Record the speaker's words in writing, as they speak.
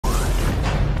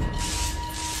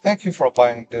Thank you for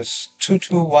buying this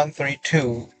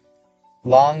 22132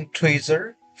 long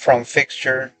tweezer from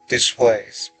Fixture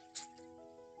Displays.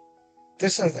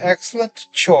 This is an excellent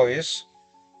choice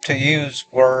to use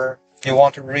where you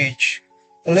want to reach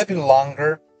a little bit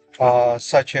longer,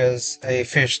 such as a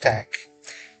fish tank.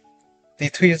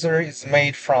 The tweezer is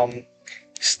made from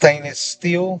stainless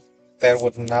steel that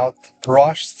would not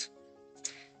rust.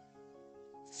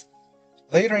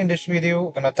 Later in this video,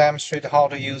 we're going to demonstrate how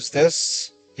to use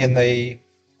this in the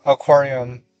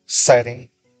aquarium setting.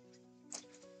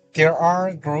 There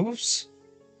are grooves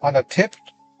on the tip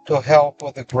to help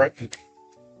with the grip.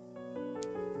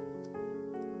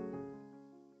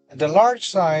 And the large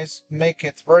size make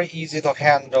it very easy to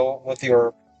handle with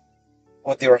your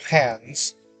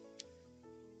hands.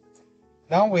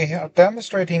 Now we are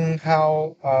demonstrating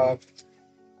how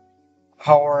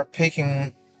we're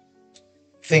picking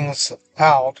things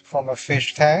out from a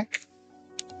fish tank.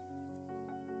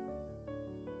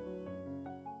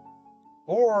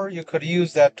 Or you could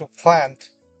use that to plant.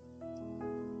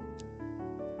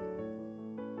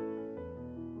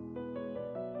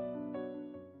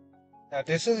 Now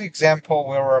this is an example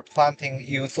where we're planting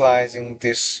utilizing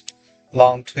this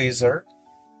long tweezer.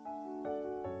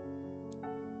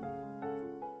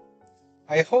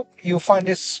 I hope you find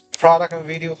this product and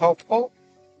video helpful.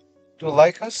 Do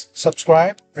like us,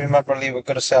 subscribe, remember leave a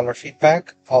good seller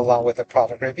feedback along with a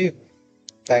product review.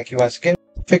 Thank you once again.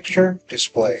 Fixture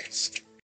Displays.